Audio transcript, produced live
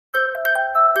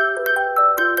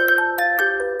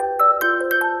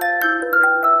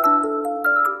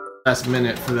last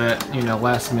minute for that, you know,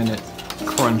 last minute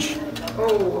crunch.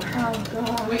 Oh. Oh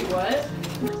god. Wait, what?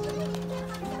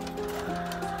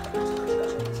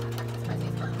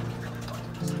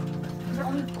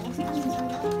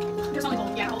 There's only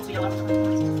gold. Yeah, gold's yellow.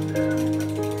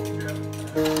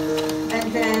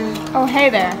 And then Oh, hey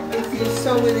there. if you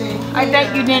sew it in I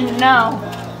bet you didn't know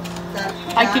that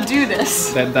I could do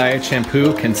this. That diet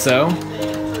shampoo can sew.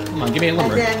 Come on, give me a And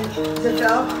lumber. then the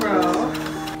Velcro.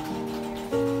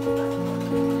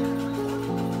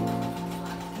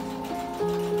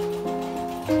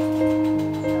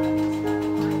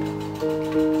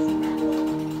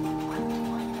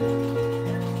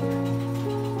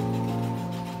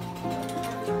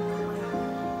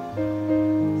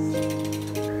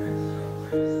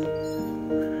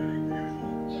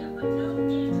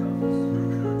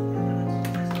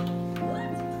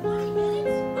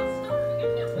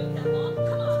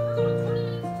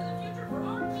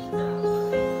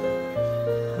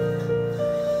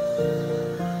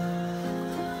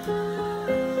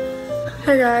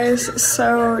 Hey guys,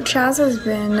 so Chaz has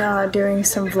been doing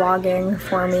some vlogging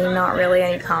for me, not really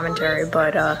any commentary,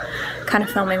 but kind of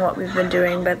filming what we've been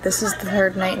doing, but this is the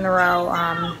third night in a row.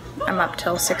 I'm up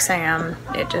till 6 a.m.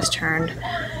 It just turned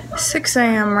 6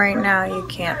 a.m. right now, you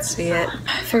can't see it.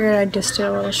 I figured I'd just do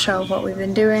a little show of what we've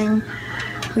been doing.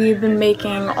 We've been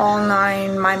making all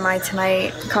 9 My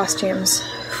Tonight costumes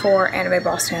for Anime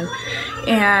Boston,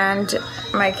 and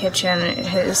my kitchen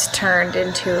has turned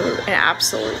into an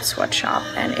absolute sweatshop,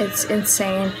 and it's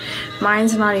insane.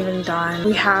 Mine's not even done.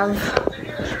 We have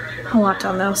a lot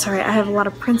done though. Sorry, I have a lot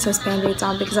of princess band-aids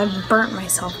on because I've burnt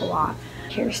myself a lot.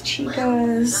 Here's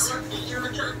Chica's,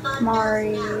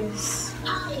 Mari's,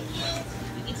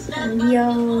 and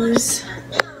Yo's.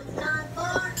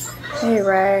 Hey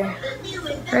Ray.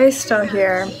 Ray's still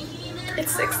here.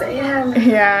 It's 6 a.m.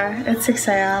 Yeah, it's 6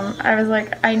 a.m. I was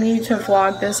like, I need to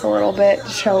vlog this a little bit to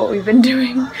show what we've been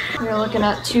doing. We're looking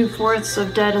at 2/4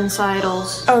 of Dead Inside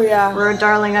Idols. Oh yeah. We're a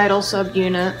Darling Idol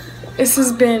subunit. This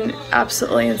has been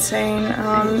absolutely insane.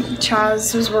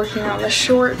 Chaz was working on the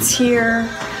shorts here,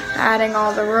 adding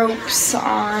all the ropes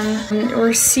on.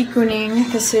 We're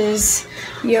sequining. This is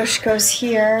Yoshiko's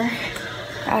here,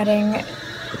 adding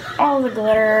all the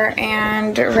glitter,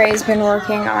 and Ray's been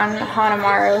working on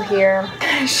Hanamaru here.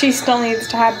 She still needs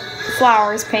to have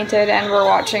flowers painted, and we're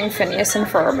watching Phineas and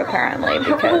Ferb apparently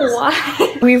because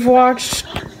Why? we've watched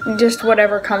just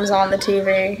whatever comes on the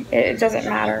TV. It doesn't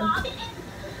matter.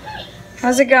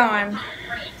 How's it going?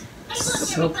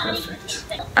 So perfect.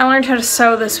 I learned how to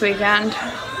sew this weekend.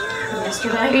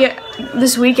 Yesterday? Yeah,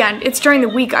 this weekend. It's during the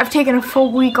week. I've taken a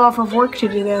full week off of work to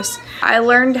do this. I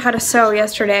learned how to sew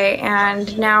yesterday,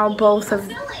 and now both of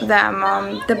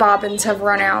them, the bobbins have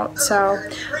run out, so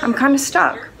I'm kind of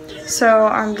stuck. So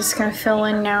I'm just gonna fill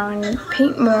in now and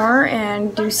paint more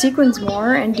and do sequins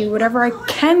more and do whatever I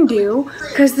can do,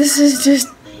 because this is just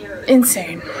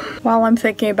insane. While I'm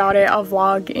thinking about it, I'll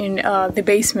vlog in the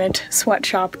basement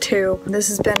sweatshop too. This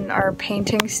has been our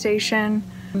painting station.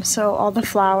 So all the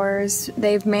flowers,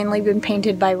 they've mainly been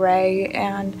painted by Ray,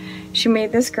 and she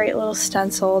made this great little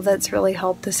stencil that's really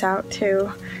helped us out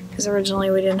too, because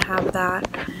originally we didn't have that.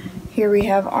 Here we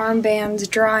have armbands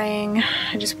drying.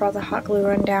 I just brought the hot glue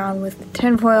gun down with the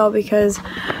tinfoil because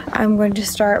I'm going to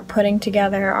start putting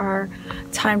together our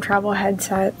time travel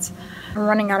headsets. I'm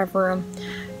running out of room,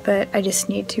 but I just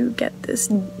need to get this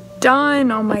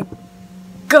done. Oh my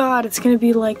god, it's gonna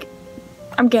be like,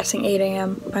 I'm guessing 8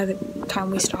 a.m. by the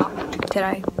time we stop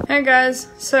today. Hey guys,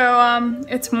 so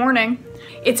it's morning.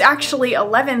 It's actually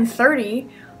 11:30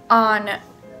 on,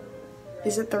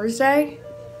 is it Thursday?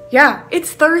 Yeah,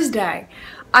 it's Thursday.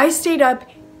 I stayed up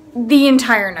the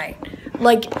entire night.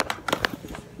 Like,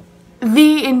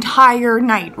 the entire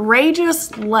night. Ray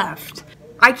just left.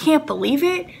 I can't believe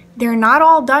it. They're not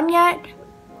all done yet.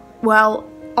 Well,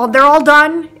 they're all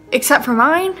done except for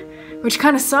mine, which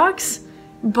kind of sucks,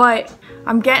 but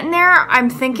I'm getting there. I'm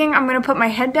thinking I'm gonna put my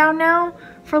head down now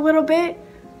for a little bit.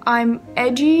 I'm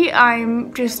edgy.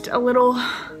 I'm just a little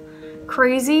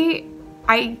crazy.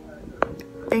 I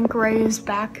think Ray is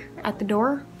back at the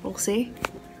door. We'll see.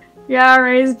 Yeah,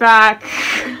 Ray's back.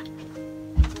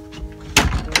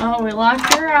 Oh, we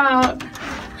locked her out.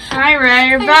 Hi, Ray,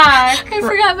 you're back. I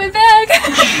forgot my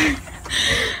bag.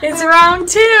 It's round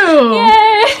 2.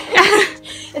 Yay!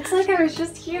 It's like I was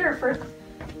just here for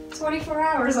 24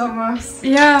 hours almost.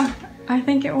 Yeah, I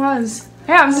think it was.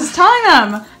 Yeah, I was just telling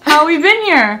them how we've been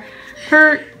here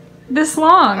for this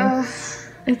long.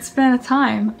 It's been a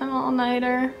time. I'm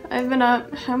all-nighter. I've been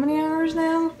up how many hours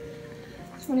now?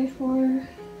 24,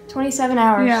 27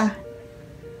 hours. Yeah.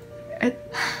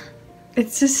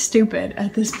 It's just stupid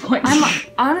at this point.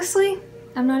 Honestly,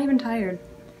 I'm not even tired.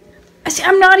 See,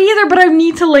 I'm not either, but I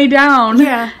need to lay down.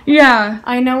 Yeah. Yeah.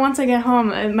 I know once I get home,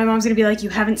 my mom's gonna be like, "You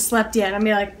haven't slept yet." I'm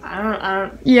gonna be like, I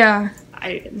don't. Yeah.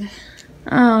 I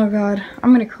Oh god,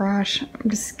 I'm gonna crash. I'm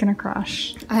just gonna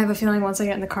crash. have a feeling once I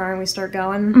get in the car and we start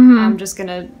going, Mhm. I'm just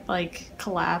gonna like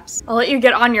collapse. I'll let you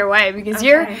get on your way because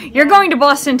Okay, you're going to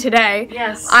Boston today.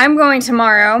 Yes. I'm going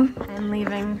tomorrow. I'm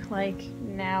leaving like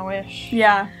now-ish.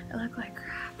 Yeah. I look like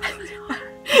crap.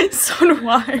 So do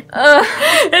I.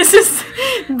 It's just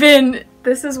been.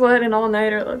 This is what an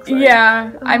all-nighter looks like.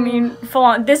 Yeah. I mean, full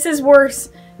on. This is worse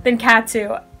than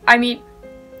Katsu. I mean,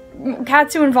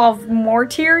 Katsu involved more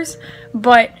tears,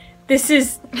 but this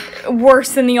is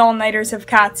worse than the all-nighters of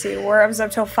Katsu, where I was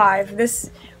up till 5. This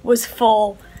was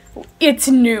full. It's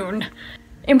noon.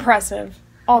 Impressive.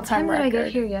 All-time What time did I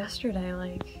record. get here yesterday?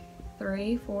 Like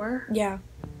 3, 4? Yeah.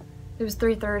 It was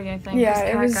 3:30, I think. Yeah, 'cause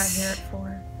it Kat was- got here at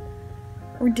 4.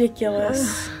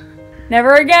 Ridiculous.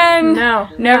 Never again. No.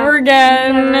 Never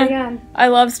again. Never again. I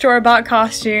love store-bought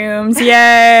costumes.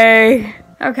 Yay.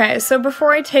 Okay, so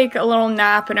before I take a little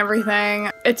nap and everything,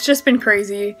 it's just been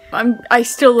crazy. I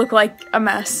still look like a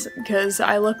mess because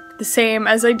I look the same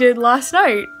as I did last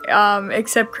night,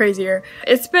 except crazier.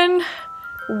 It's been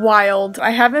wild.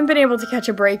 I haven't been able to catch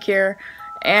a break here,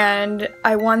 and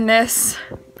I won this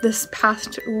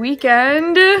past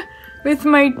weekend with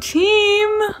my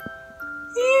team.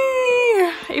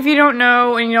 Yee. If you don't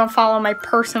know and you don't follow my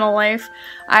personal life,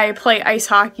 I play ice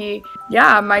hockey.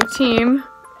 Yeah, my team,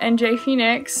 NJ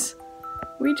Phoenix,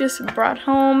 we just brought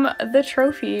home the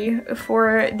trophy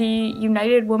for the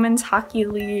United Women's Hockey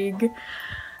League.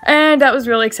 And that was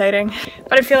really exciting.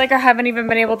 But I feel like I haven't even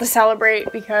been able to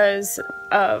celebrate because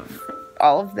of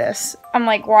all of this. I'm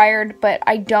like wired, but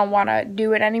I don't want to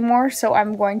do it anymore, so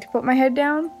I'm going to put my head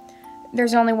down.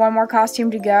 There's only one more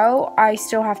costume to go. I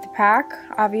still have to pack,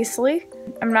 obviously.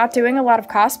 I'm not doing a lot of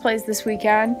cosplays this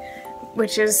weekend,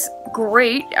 which is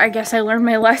great. I guess I learned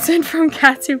my lesson from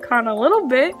KatsuCon a little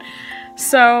bit.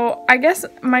 So I guess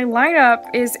my lineup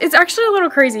it's actually a little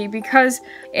crazy because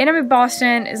Anime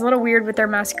Boston is a little weird with their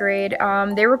masquerade.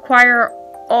 They require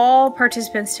all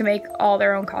participants to make all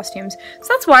their own costumes. So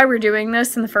that's why we're doing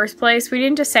this in the first place. We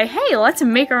didn't just say, hey, let's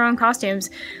make our own costumes.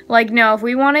 Like, no, if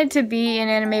we wanted to be in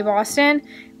Anime Boston,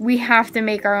 we have to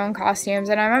make our own costumes.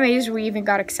 And I'm amazed we even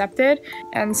got accepted.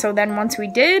 And so then once we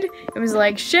did, it was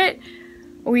like, shit,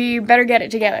 we better get it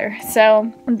together.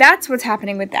 So that's what's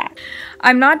happening with that.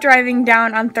 I'm not driving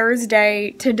down on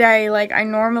Thursday today like I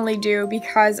normally do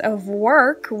because of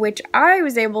work, which I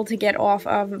was able to get off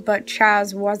of, but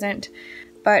Chaz wasn't.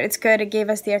 But it's good, it gave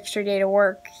us the extra day to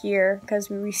work here because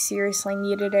we seriously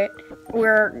needed it.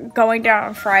 We're going down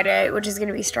on Friday, which is going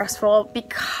to be stressful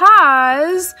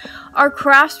because our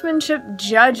craftsmanship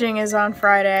judging is on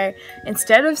Friday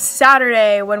instead of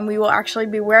Saturday when we will actually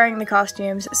be wearing the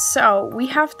costumes. So we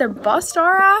have to bust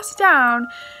our ass down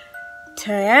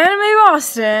to Anime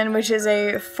Boston, which is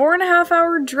a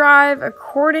 4.5-hour drive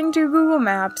according to Google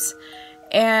Maps.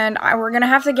 And we're going to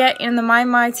have to get in the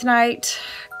My tonight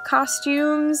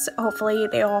costumes. Hopefully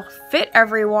they all fit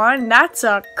everyone. That's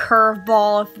a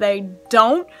curveball if they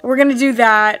don't. We're gonna do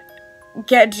that,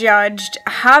 get judged,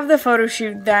 have the photo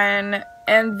shoot then,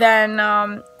 and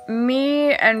then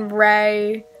me and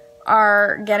Ray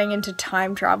are getting into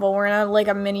time travel. We're in like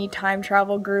a mini time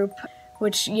travel group,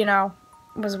 which, you know,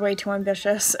 was way too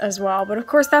ambitious as well. But of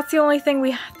course that's the only thing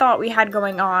we thought we had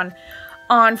going on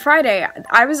Friday.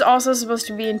 I was also supposed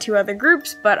to be in 2 other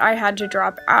groups, but I had to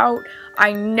drop out.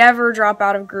 I never drop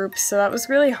out of groups, so that was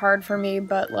really hard for me,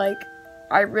 but like,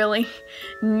 I really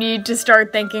need to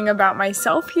start thinking about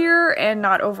myself here and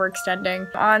not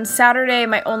overextending. On Saturday,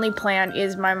 my only plan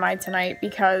is My tonight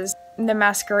because the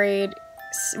masquerade,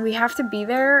 we have to be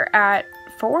there at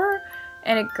 4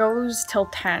 and it goes till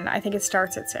 10. I think it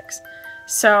starts at 6.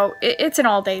 So it's an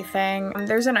all-day thing.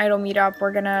 There's an idol meetup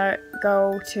we're gonna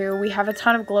go to. We have a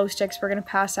ton of glow sticks we're gonna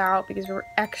pass out because we're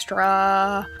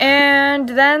extra. And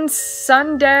then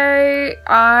Sunday,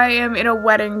 I am in a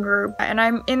wedding group, and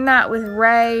I'm in that with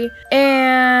Ray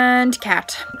and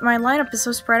Kat. My lineup is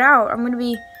so spread out. I'm gonna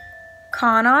be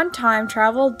Kanon, Time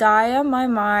Travel, Daya,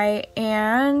 My,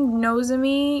 and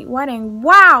Nozomi Wedding.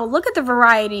 Wow, look at the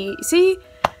variety. See?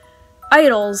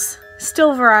 Idols.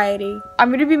 Still variety. I'm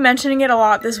going to be mentioning it a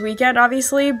lot this weekend,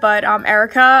 obviously, but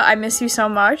Erica, I miss you so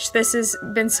much. This has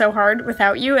been so hard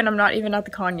without you, and I'm not even at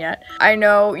the con yet. I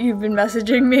know you've been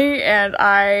messaging me, and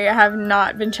I have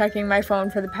not been checking my phone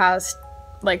for the past,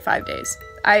 like, 5 days.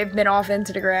 I've been off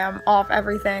Instagram, off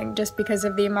everything, just because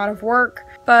of the amount of work,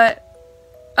 but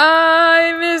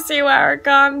I miss you,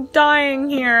 Erica. I'm dying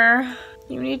here.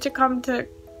 You need to come to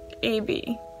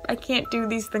AB. I can't do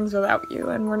these things without you,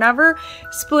 and we're never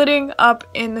splitting up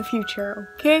in the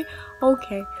future, okay?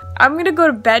 Okay. I'm gonna go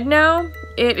to bed now.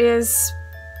 It is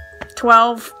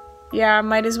 12. Yeah, I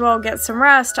might as well get some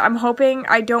rest. I'm hoping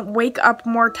I don't wake up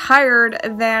more tired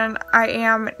than I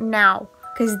am now,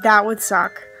 because that would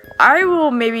suck. I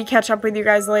will maybe catch up with you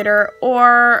guys later,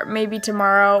 or maybe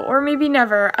tomorrow, or maybe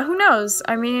never. Who knows?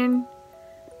 I mean,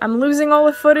 I'm losing all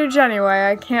the footage anyway.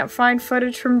 I can't find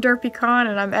footage from DerpyCon,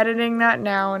 and I'm editing that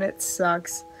now, and it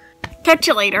sucks. Catch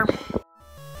you later.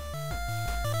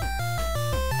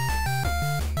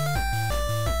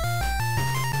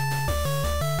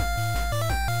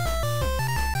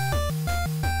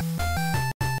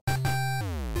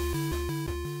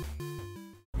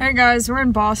 Hey guys, we're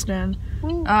in Boston.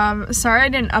 Sorry I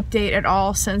didn't update at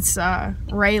all since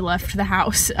Ray left the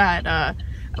house at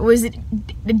was it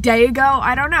a day ago?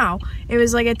 I don't know. It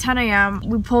was like at 10 a.m.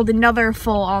 We pulled another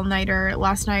full all-nighter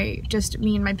last night, just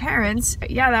me and my parents.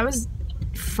 Yeah, that was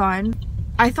fun.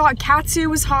 I thought Katsu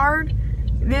was hard.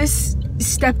 This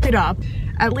stepped it up.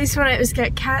 At least when it was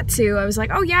Katsu, I was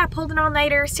like, oh yeah, pulled an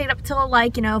all-nighter, stayed up till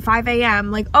like, 5 a.m.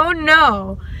 Like, oh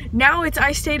no! Now it's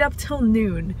I stayed up till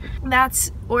noon.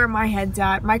 That's where my head's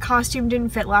at. My costume didn't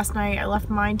fit last night. I left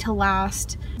mine till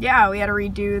last. Yeah, we had to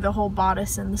redo the whole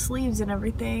bodice and the sleeves and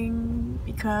everything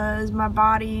because my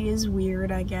body is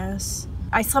weird, I guess.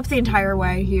 I slept the entire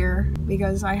way here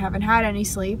because I haven't had any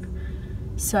sleep.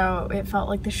 So it felt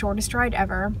like the shortest ride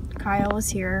ever. Kyle is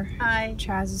here. Hi.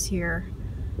 Chaz is here.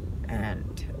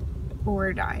 And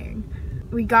we're dying.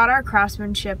 We got our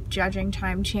craftsmanship judging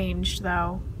time changed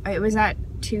though. It was at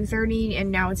 2:30 and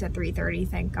now it's at 3:30,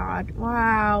 thank God.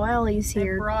 Wow, Ellie's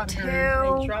here too.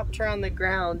 I dropped her on the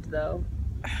ground though.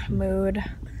 Mood.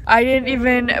 I didn't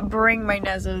even bring my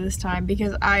Nezza this time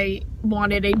because I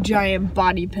wanted a giant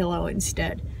body pillow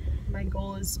instead. My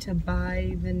goal is to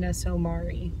buy the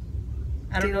Nesomari.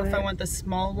 I don't know if I want the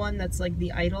small one that's like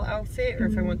the idol outfit or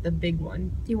if I want the big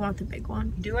one. You want the big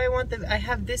one? Do I want the... I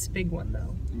have this big one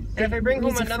though. And if I bring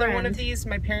home another one of these,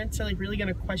 my parents are like really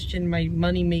gonna question my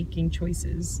money-making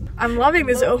choices. I'm loving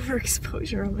this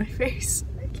overexposure on my face.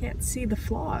 I can't see the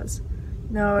flaws.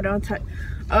 No, don't touch.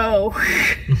 Oh.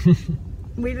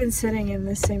 We've been sitting in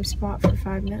this same spot for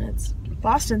 5 minutes.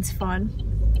 Boston's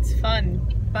fun. It's fun.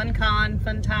 Fun con,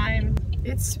 fun time.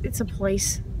 It's a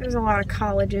place. There's a lot of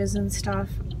colleges and stuff.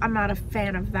 I'm not a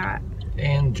fan of that.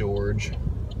 And George.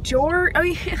 George? Oh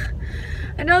yeah.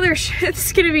 Another this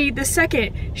is gonna be the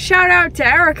second shout out to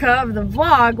Erica of the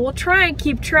vlog. We'll try and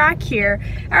keep track here.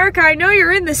 Erica, I know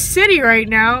you're in the city right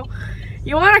now.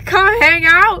 You wanna come hang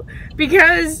out?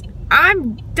 Because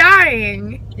I'm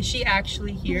dying. Is she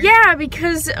actually here? Yeah,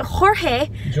 because Jorge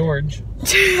George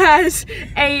has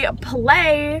a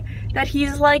play that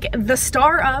he's like the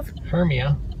star of.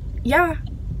 Hermia. Yeah,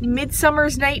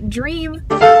 Midsummer's Night Dream.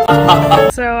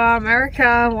 So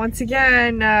Erica, once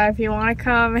again, if you want to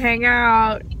come hang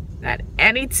out at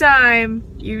any time,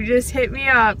 you just hit me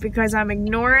up because I'm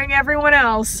ignoring everyone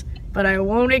else, but I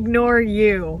won't ignore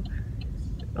you.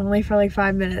 Only for like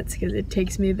 5 minutes because it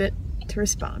takes me a bit to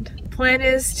respond. Plan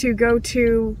is to go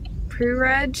to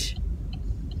pre-reg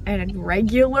and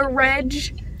regular reg.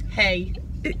 Hey.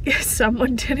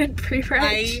 Someone didn't pre-reg.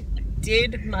 I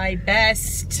did my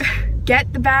best.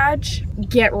 Get the badge,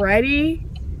 get ready,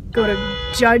 go to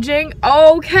judging.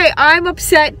 Okay, I'm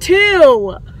upset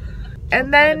too.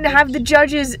 And then have the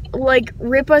judges like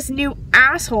rip us new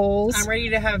assholes. I'm ready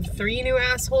to have 3 new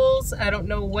assholes. I don't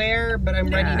know where, but I'm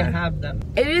ready to have them.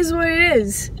 It is what it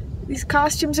is. These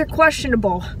costumes are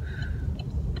questionable.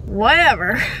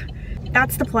 Whatever.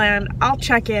 That's the plan. I'll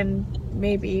check in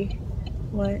maybe.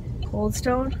 What?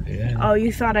 Coldstone? Yeah. Oh,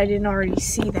 you thought I didn't already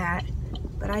see that,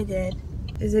 but I did.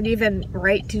 Is it even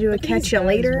right to do a catch you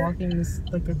later? Walking this,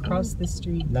 like across the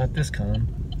street. Not this con.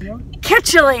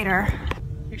 Catch you later.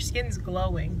 Your skin's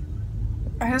glowing.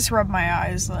 I just rub my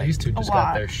eyes like These two just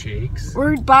got their shakes.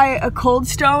 We're by a Cold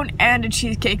Stone and a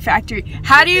Cheesecake Factory.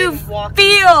 How do you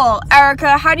feel,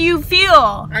 Erica? How do you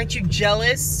feel? Aren't you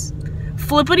jealous?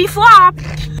 Flippity flop.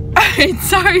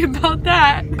 Sorry about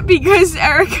that. Because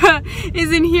Erica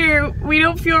isn't here, we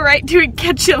don't feel right doing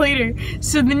catch you later.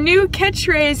 So the new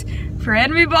catchphrase for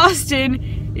Anime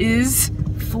Boston is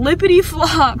flippity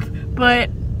flop. But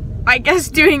I guess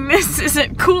doing this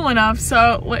isn't cool enough,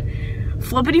 so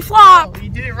flippity flop. Oh, you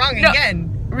did it wrong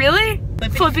again. Really?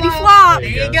 Flippity flop. There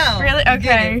you go. Really?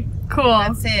 Okay. Cool.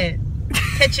 That's it.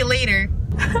 Catch you later.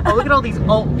 Oh, look at all these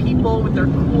alt people with their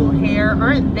cool hair.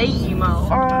 Aren't they emo?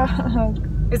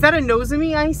 Is that a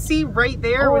Nozomi I see right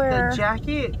there with the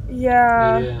jacket?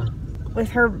 Yeah. With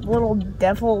her little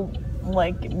devil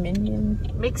like minion.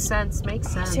 Makes sense, makes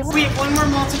sense. We have one more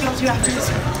mall to go to after this.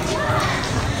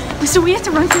 So we have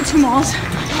to run through 2 malls.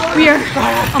 We are,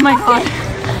 oh my god.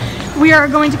 We are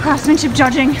going to craftsmanship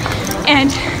judging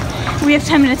and we have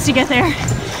 10 minutes to get there.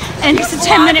 And it's a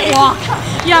 10-minute walk.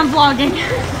 Yeah, I'm vlogging.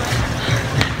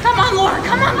 Come on, Laura,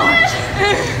 come on, Laura.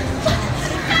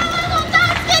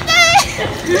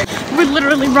 We're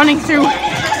literally running through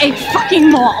a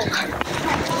fucking mall.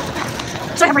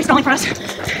 So I have Ray spelling for us.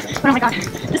 But oh my god,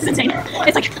 this is insane.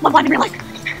 It's like Love Live in real life.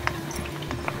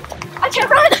 I can't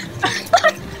run!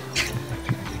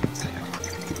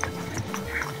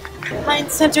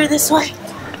 Mind center this way.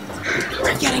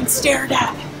 We're getting stared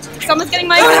at. Someone's getting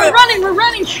my. We're running, we're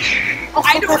running! Oh,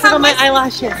 I don't have my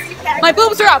eyelashes. My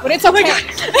boobs are up, but it's okay.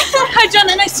 Hi,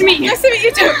 Jenna, nice to meet you. Nice to meet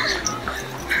you too.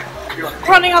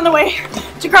 Running on the way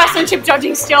to craftsmanship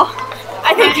judging still.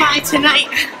 I think tonight.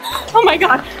 Oh my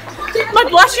god. My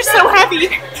blush is so heavy.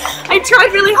 I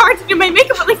tried really hard to do my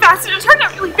makeup really fast and it turned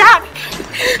out really bad.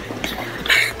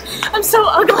 I'm so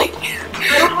ugly.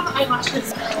 I don't have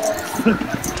eyelashes.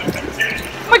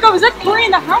 Oh my god, was that Corey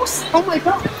in the house? Oh my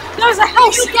god. That was a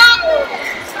house.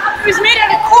 It was made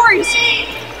out of Corey's.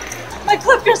 My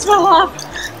clip just fell off.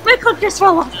 My clip just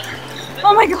fell off.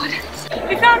 Oh my god.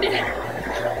 We found it.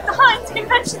 The Heinz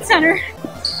Convention Center.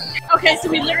 Okay, so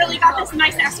we literally got this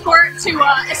nice escort to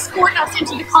escort us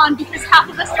into the con because half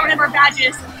of us don't have our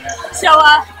badges. So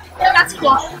that's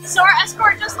cool. So our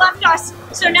escort just left us.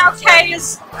 So now Kay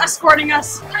is escorting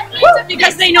us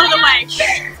because they know the way.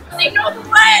 They know the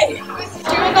way. Do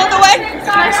you know the way?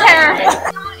 Nice hair.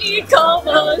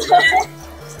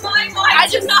 I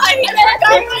did not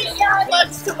have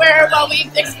clothes to wear while we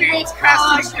experienced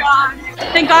craftsmanship. Oh,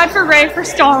 thank God for Ray for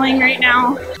stalling right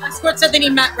now. Escort said that he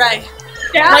met Ray.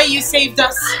 Yeah? Ray, you saved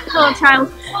us. Hello,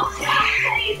 child.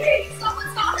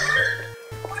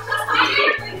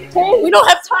 We don't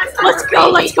have time. Let's go,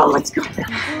 let's go, let's go.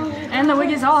 And the wig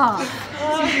is off.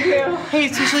 Hey,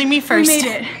 it's usually me first. We made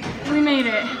it. We made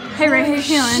it. Hey Ray, how you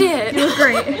feeling? Shit. You look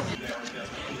great.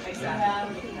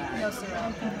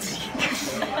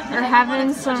 We're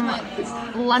having some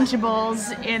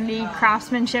Lunchables in the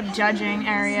craftsmanship judging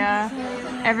area.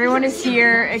 Everyone is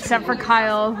here except for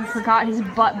Kyle, who forgot his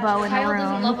butt bow in the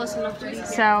room.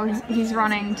 So he's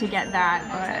running to get that,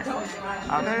 but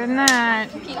other than that,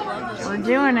 we're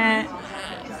doing it.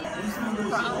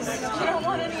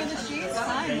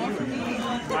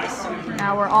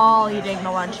 Now we're all eating the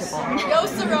Lunchable. Yo,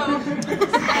 Sarone.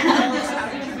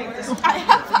 I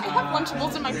have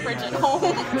Lunchables in my fridge at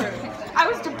home. I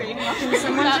was debating on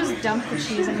Someone just dumped the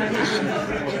cheese in my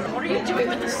mouth. What are you doing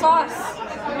with the sauce?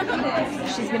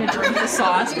 She's gonna drink the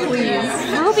sauce, please.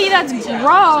 Ruby, that's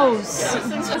gross.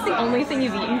 That's the only thing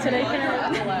you've eaten today,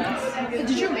 Karen?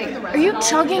 Did you make the rest? Are you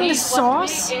chugging the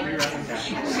sauce?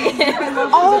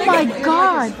 Oh my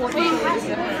god.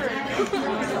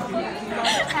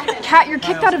 Kat, you're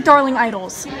kicked out of Darling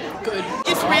Idols. Good.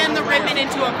 Just ran the ribbon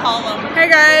into a column. Hey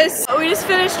guys, we just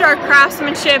finished our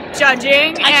craftsmanship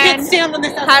judging I can't and stand on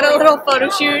this. had a little photo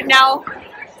shoot. Now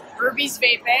Ruby's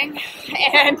vaping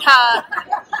and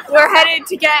we're headed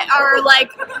to get our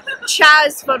like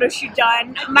Chaz photo shoot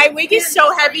done. My wig is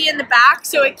so heavy in the back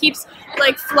so it keeps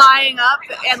like flying up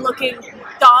and looking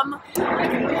dumb.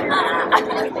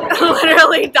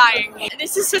 Literally dying.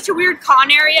 This is such a weird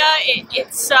con area.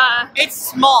 It's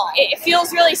small. It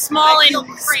feels really small and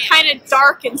kind of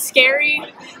dark and scary,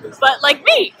 but like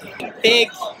me. Big.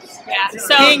 Yeah.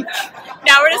 So Pink.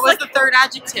 now we're just What was like the third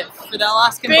adjective for the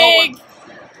Alaskan big, boa?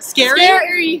 Scary.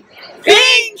 scary,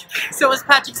 Pink. So was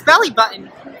Patrick's belly button,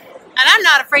 and I'm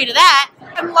not afraid of that.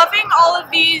 I'm loving all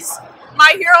of these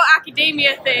My Hero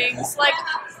Academia things. Like,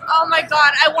 oh my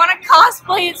god, I want to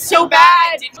cosplay it so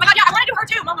bad. Oh my god, yeah, I want to do her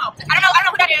too, Momo. I don't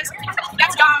know who that is.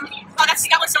 That's dumb. Oh, that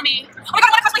was so me. Oh my god,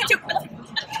 I want to cosplay him too.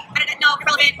 No,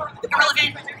 irrelevant.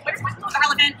 Irrelevant.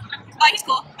 Oh, he's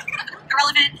cool.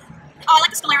 Irrelevant. Oh, I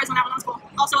like the Scaleras on that one. That was cool.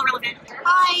 Also irrelevant.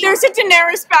 Hi. There's a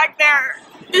Daenerys back there.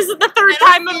 This is the third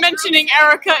time I'm mentioning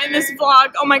Erica in this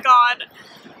vlog. Oh my god.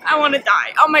 I want to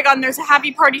die. Oh my god, and there's a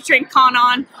Happy Party Train con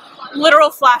on. Literal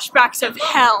flashbacks of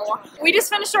hell. We just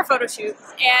finished our photo shoot,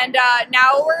 and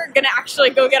now we're gonna actually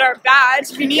go get our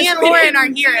badge. Me and Lauren are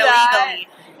here illegally.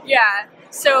 Yeah.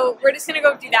 So we're just gonna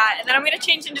go do that, and then I'm gonna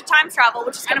change into time travel,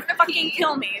 which is gonna fucking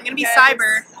kill me. I'm gonna be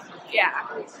cyber. Yeah.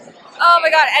 Oh my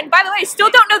god, and by the way, still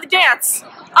don't know the dance.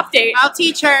 Update. I'll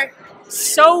teach her.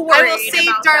 So worried. I will save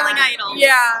about Darling that. Idols.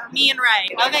 Yeah. Me and Ray.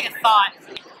 I was like a thought.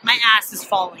 My ass is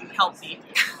falling. Help me.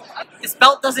 This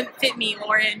belt doesn't fit me,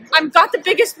 Lauren. I've got the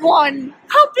biggest one.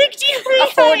 How big do you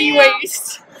think? A 40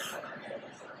 waist.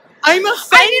 I'm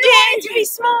offended. To be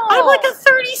small. I'm like a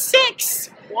 36.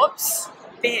 Whoops.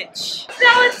 Bitch.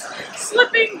 Now it's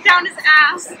slipping down his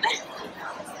ass.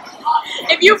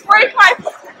 If you break my...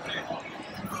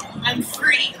 I'm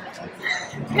free.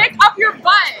 Pick up your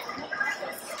butt.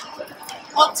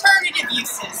 Alternative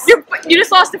uses. You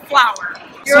just lost a flower.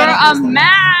 You're a mess.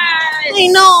 I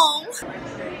know.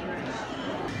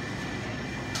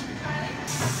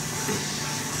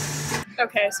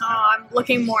 Okay, so I'm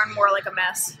looking more and more like a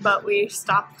mess, but we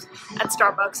stopped at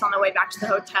Starbucks on the way back to the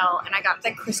hotel, and I got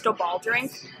the crystal ball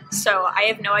drink, so I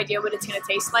have no idea what it's gonna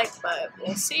taste like, but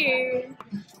we'll see.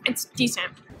 It's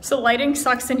decent. So lighting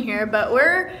sucks in here, but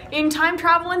we're in time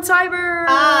travel and cyber.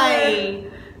 Hi.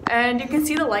 And you can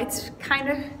see the lights kind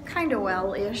of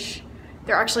well-ish.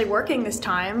 They're actually working this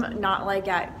time, not like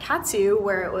at Katsu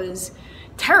where it was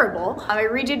terrible. I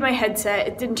redid my headset.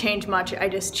 It didn't change much. I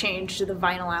just changed the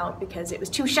vinyl out because it was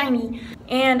too shiny.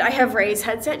 And I have Ray's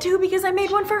headset too because I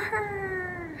made one for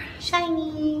her.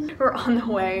 Shiny. We're on the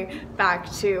way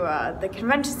back to the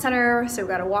convention center, so we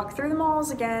gotta walk through the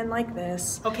malls again like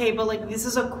this. Okay, but like this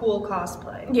is a cool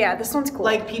cosplay. Yeah, this one's cool.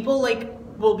 Like people like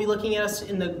will be looking at us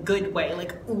in the good way,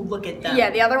 like ooh, look at them. Yeah,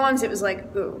 the other ones it was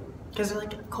like ooh. Because they're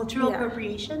like cultural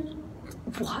appropriation.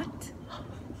 What?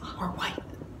 Or white.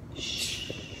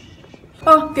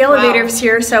 Oh, the elevator's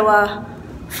here, so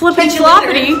flippity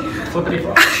floppity. Flippity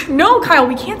flop. No, Kyle,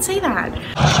 we can't say that.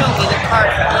 Show me the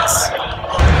card,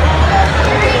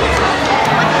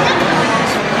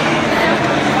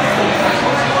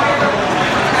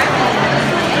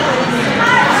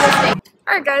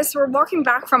 Alright guys, so we're walking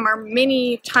back from our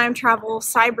mini time travel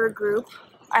cyber group.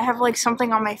 I have like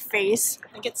something on my face.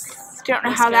 Don't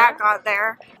know how that got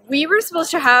there. We were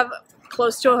supposed to have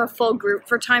close to a full group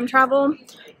for time travel,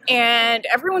 and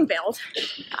everyone bailed,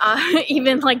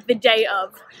 even like the day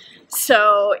of.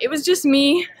 So it was just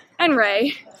me and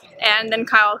Ray, and then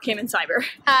Kyle came in cyber.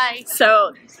 Hi.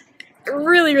 So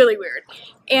really, really weird.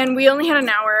 And we only had an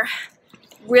hour,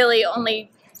 really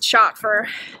only shot for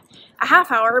a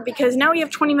half hour because now we have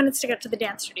 20 minutes to get to the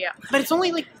dance studio. But it's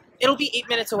only like, it'll be 8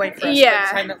 minutes away for us Yeah. by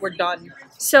the time that we're done.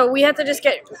 So we had to just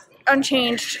get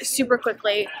unchanged super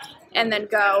quickly and then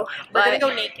go. We're But gonna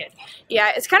go naked.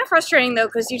 yeah, it's kind of frustrating though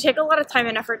because you take a lot of time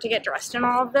and effort to get dressed in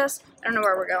all of this. I don't know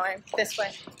where we're going. This way.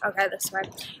 Okay, this way.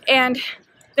 And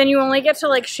then you only get to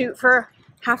like shoot for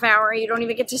half hour. You don't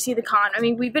even get to see the con. I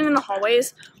mean, we've been in the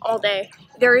hallways all day.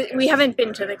 We haven't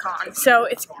been to the con, so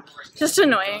it's just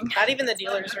annoying. Not even the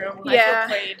dealer's room. Yeah. I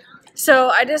feel played. So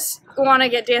I just want to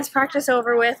get dance practice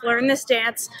over with, learn this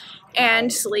dance,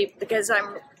 and sleep because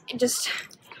I'm just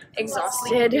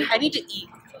exhausted. I need to eat.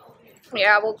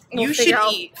 Yeah, we'll You figure should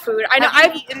out eat. food. I know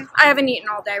Have you eaten? I haven't eaten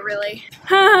all day really.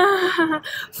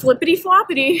 Flippity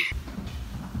floppity.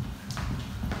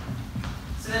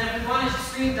 So then if we wanted to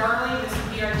scream darling, this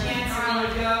would be our chance and we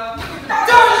would go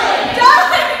Darling!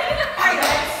 Darling!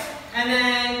 and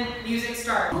then music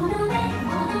start.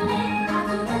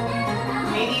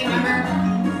 Maybe remember?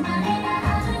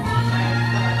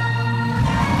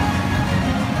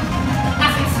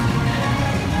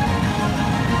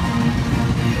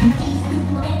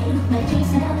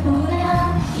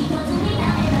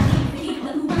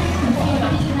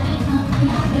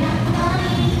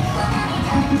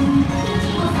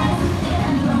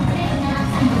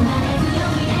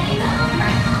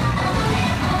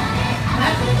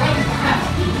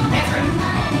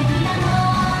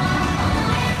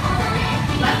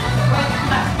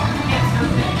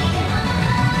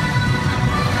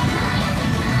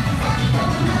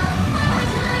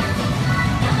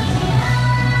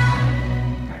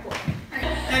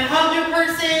 And hug your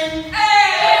person.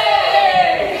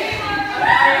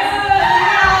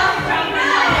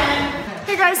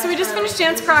 Hey guys, so we just finished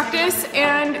dance practice,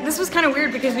 and this was kind of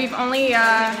weird because we've only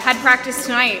had practice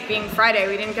tonight, being Friday.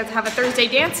 We didn't get to have a Thursday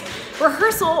dance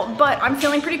rehearsal, but I'm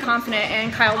feeling pretty confident,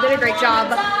 and Kyle did a great job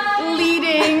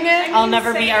leading. I'll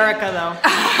never be Erica though.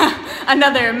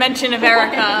 Another mention of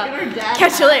Erica.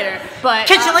 Catch you later. But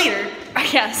Catch you later.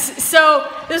 yes. So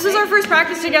this was our first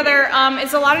practice together.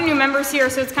 It's a lot of new members here,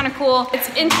 so it's kind of cool. It's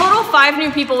in total 5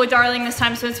 new people with Darling this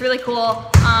time, so it's really cool.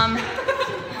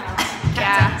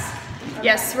 Yeah.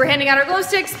 Yes, we're handing out our glow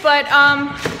sticks, but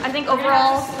I think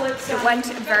overall it went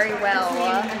very well.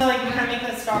 So like we're gonna make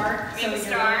a star. So Make a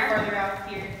star. further out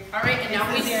here. All right, and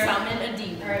now we summon a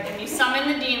demon. All right, and you summon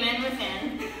the demon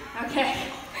within. Okay.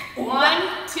 1,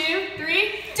 2,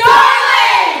 3.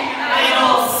 Darling!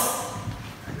 Idols.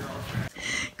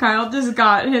 Kyle just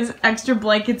got his extra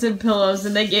blankets and pillows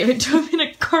and they gave it to him in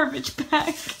a garbage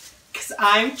bag. Cause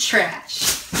I'm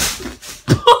trash.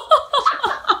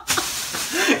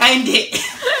 And it.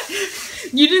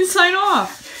 You didn't sign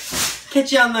off.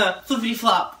 Catch you on the flippity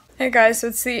flop. Hey guys, so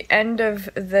it's the end of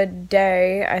the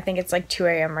day. I think it's like 2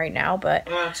 a.m. right now, but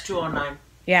It's 2:09.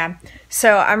 yeah.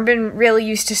 So I've been really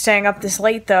used to staying up this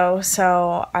late though,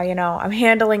 so I'm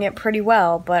handling it pretty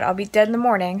well, but I'll be dead in the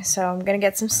morning, so I'm gonna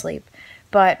get some sleep.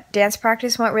 But dance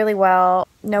practice went really well.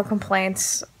 No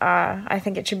complaints. I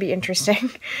think it should be interesting.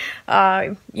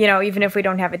 Even if we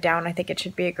don't have it down, I think it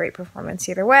should be a great performance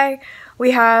either way.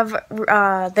 We have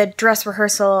the dress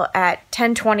rehearsal at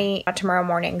 10:20 tomorrow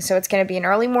morning, so it's going to be an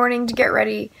early morning to get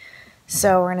ready.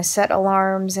 So we're going to set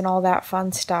alarms and all that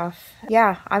fun stuff.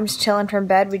 Yeah, I'm just chilling from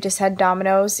bed. We just had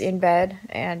Domino's in bed,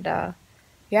 and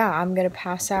yeah, I'm going to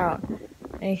pass out.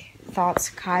 Any thoughts,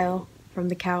 Kyle, from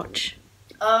the couch?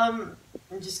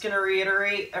 I'm just gonna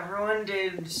reiterate, everyone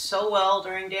did so well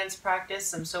during dance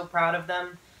practice. I'm so proud of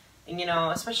them. And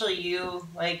especially you,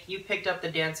 you picked up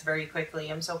the dance very quickly.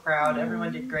 I'm so proud.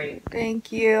 Everyone did great.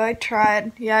 Thank you. I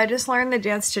tried. Yeah, I just learned the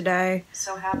dance today.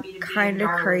 So happy to be Kind of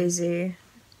crazy.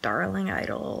 Darling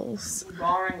Idols.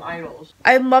 Darling Idols.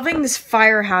 I'm loving this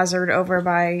fire hazard over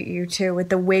by you two with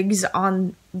the wigs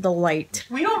on the light.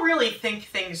 We don't really think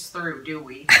things through, do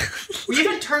we? We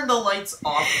even turned the lights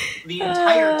off the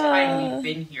entire time we've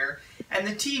been here, and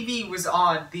the TV was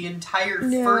on the entire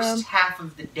first half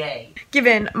of the day.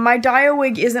 Given, my Dio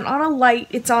wig isn't on a light,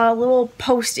 it's on a little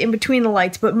post in between the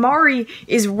lights, but Mari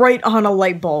is right on a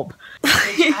light bulb.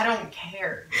 Bitch, I don't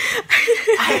care.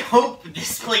 I hope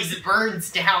this place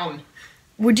burns down.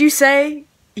 Would you say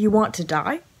you want to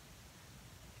die?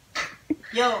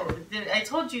 Yo, I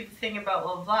told you the thing about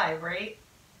Love Live, right?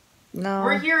 No.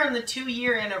 We're here on the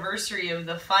 2-year anniversary of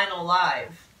the final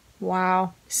live.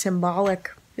 Wow. Symbolic.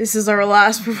 This is our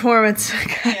last performance,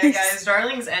 guys. Yeah, guys,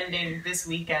 Darling's ending this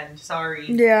weekend.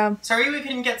 Sorry. Yeah. Sorry we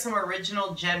couldn't get some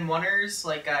original Gen 1ers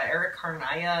like Eric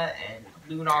Carnaya and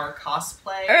Lunar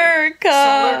Cosplay. Erica!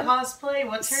 Solar Cosplay?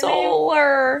 What's her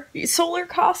name? Solar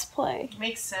Cosplay.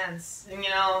 Makes sense. And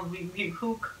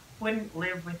who wouldn't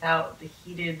live without the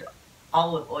heated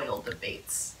olive oil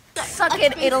debates? Suck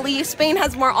it, Italy. Spain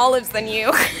has more olives than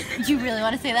you. You really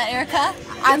want to say that, Erica?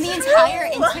 On the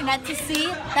entire internet to see?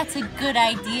 That's a good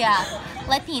idea.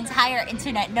 Let the entire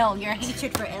internet know your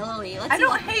hatred for Italy. I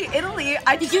don't hate Italy.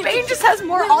 Spain just has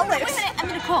more olives. Wait a minute, I'm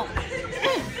gonna quote.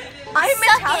 I'm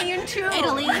Suck Italian it, too.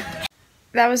 Italy.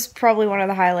 That was probably one of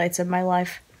the highlights of my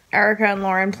life. Erica and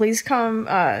Lauren, please come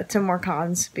to more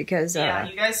cons because Yeah,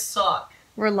 you guys suck.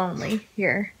 we're lonely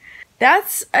here.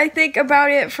 That's, I think, about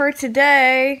it for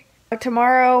today.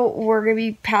 Tomorrow, we're going to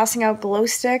be passing out glow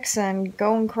sticks and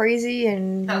going crazy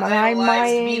and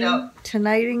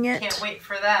tonighting it. Can't wait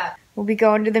for that. We'll be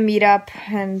going to the meetup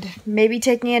and maybe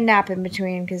taking a nap in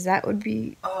between because that would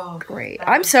be great.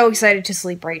 I'm so excited to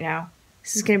sleep right now.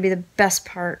 This is going to be the best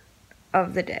part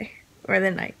of the day or the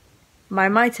night.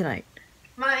 My tonight.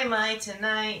 My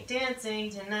tonight, dancing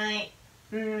tonight.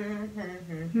 That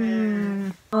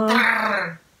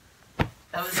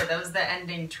was it. That was the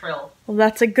ending trill. Well,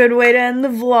 that's a good way to end the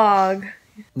vlog.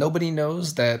 Nobody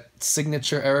knows that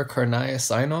signature Eric Carnaya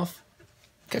sign-off.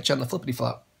 Catch you on the flippity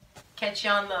flop. Catch you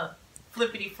on the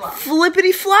flippity flop.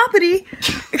 Flippity floppity.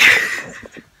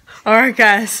 Alright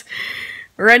guys,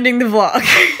 we're ending the vlog.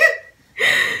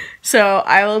 So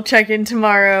I will check in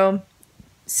tomorrow,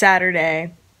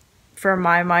 Saturday, for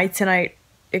my Tonight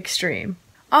Extreme.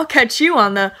 I'll catch you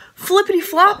on the flippity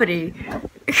floppity.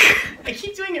 I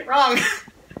keep doing it wrong.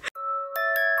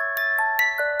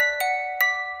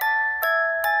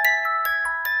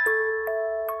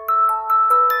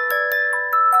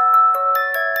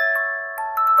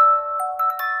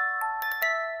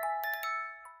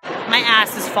 My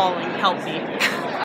ass is falling. Help me.